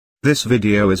This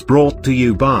video is brought to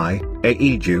you by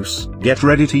Juice. Get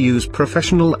ready to use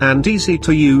professional and easy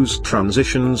to use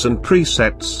transitions and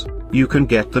presets. You can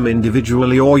get them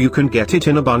individually or you can get it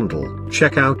in a bundle.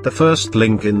 Check out the first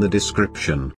link in the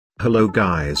description. Hello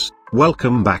guys,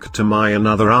 welcome back to my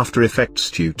another After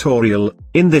Effects tutorial.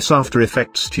 In this After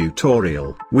Effects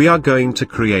tutorial, we are going to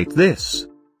create this.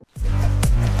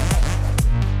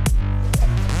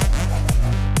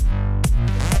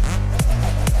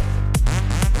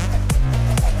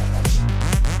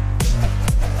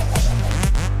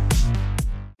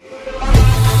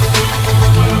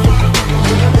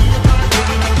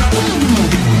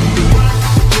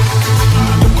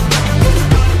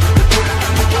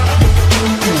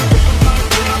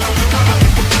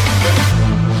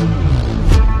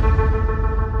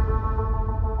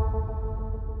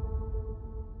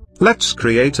 Let's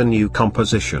create a new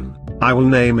composition. I will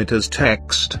name it as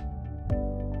text.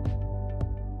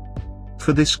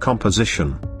 For this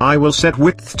composition, I will set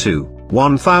width to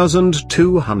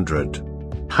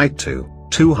 1200, height to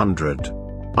 200.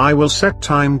 I will set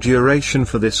time duration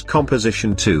for this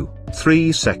composition to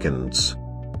 3 seconds.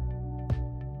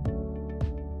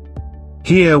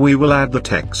 Here we will add the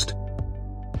text.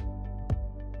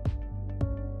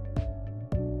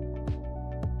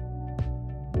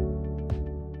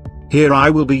 Here I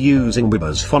will be using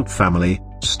Wihout font family,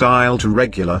 style to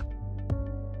regular.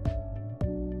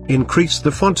 Increase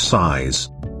the font size.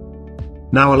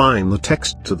 Now align the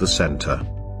text to the center.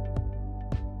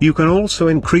 You can also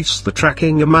increase the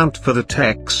tracking amount for the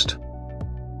text.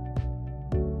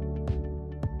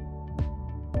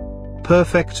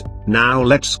 Perfect. Now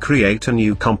let's create a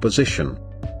new composition.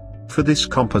 For this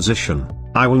composition,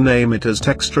 I will name it as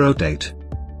text rotate.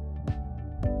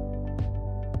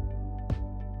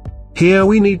 Here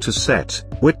we need to set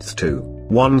width to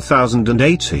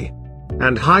 1080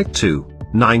 and height to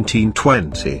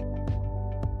 1920.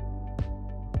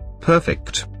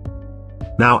 Perfect.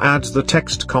 Now add the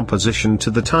text composition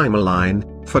to the timeline.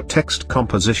 For text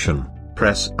composition,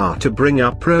 press R to bring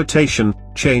up rotation,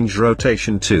 change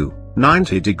rotation to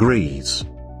 90 degrees.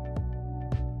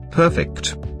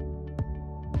 Perfect.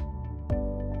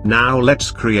 Now let's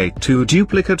create two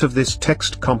duplicates of this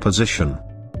text composition.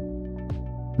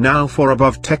 Now for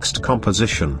above text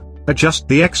composition, adjust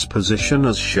the X position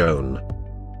as shown.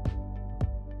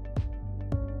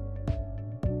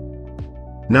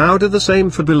 Now do the same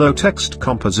for below text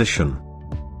composition.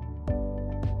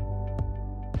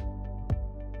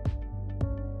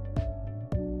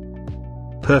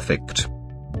 Perfect.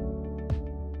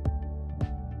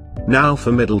 Now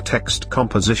for middle text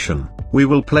composition, we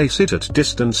will place it at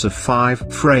distance of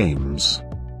 5 frames.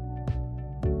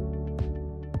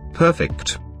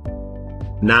 Perfect.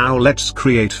 Now let's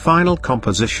create final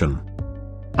composition.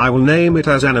 I will name it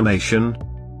as animation.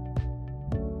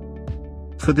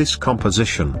 For this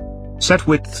composition, set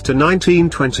width to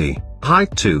 1920,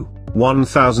 height to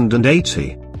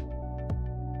 1080.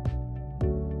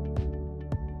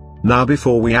 Now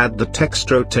before we add the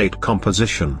text rotate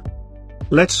composition,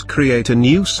 let's create a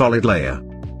new solid layer.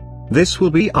 This will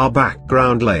be our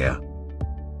background layer.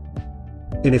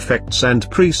 In Effects and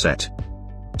Preset,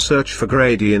 search for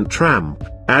gradient ramp,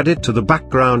 add it to the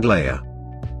background layer.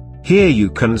 Here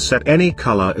you can set any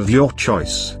color of your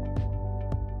choice.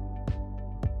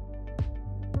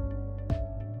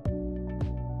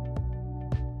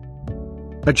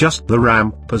 Adjust the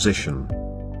ramp position.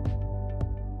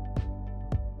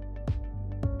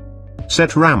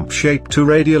 Set ramp shape to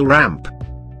radial ramp.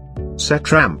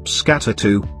 Set ramp scatter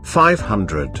to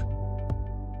 500.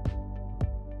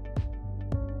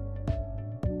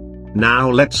 Now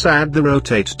let's add the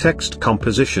rotate text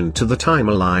composition to the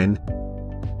timeline.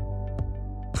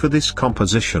 For this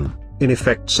composition, in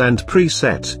Effects and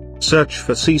Preset, search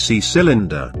for CC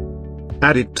cylinder.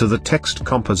 Add it to the text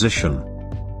composition.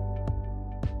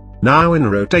 Now in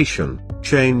rotation,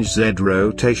 change Z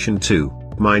rotation to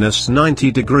 -90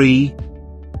 degree.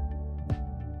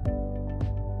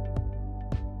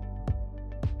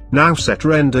 Now set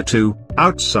render to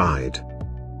outside.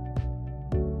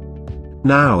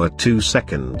 Now at 2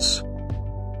 seconds.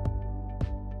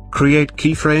 Create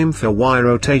keyframe for Y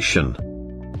rotation.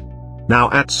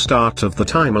 Now at start of the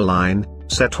timeline,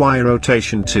 set Y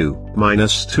rotation to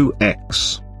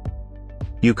 -2x.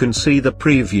 You can see the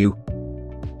preview.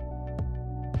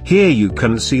 Here you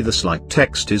can see the slight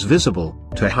text is visible.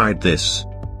 To hide this,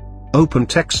 open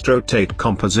text rotate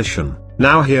composition.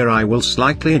 Now here I will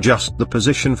slightly adjust the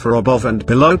position for above and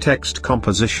below text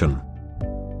composition.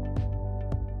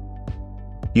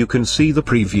 You can see the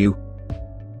preview.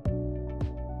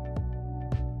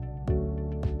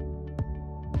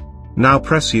 Now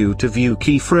press U to view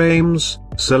keyframes.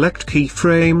 Select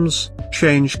keyframes,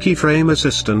 change keyframe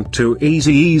assistant to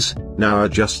easy ease, now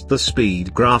adjust the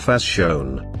speed graph as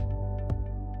shown.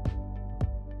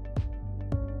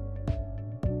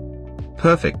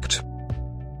 Perfect.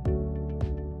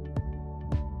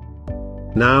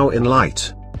 Now in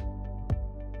light.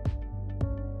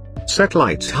 Set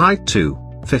light height to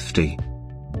 50.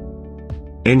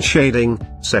 In shading,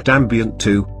 set ambient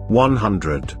to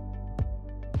 100.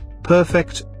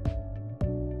 Perfect.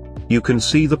 You can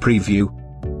see the preview.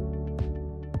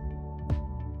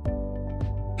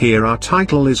 Here our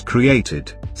title is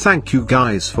created. Thank you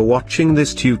guys for watching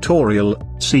this tutorial.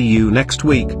 See you next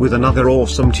week with another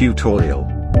awesome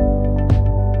tutorial.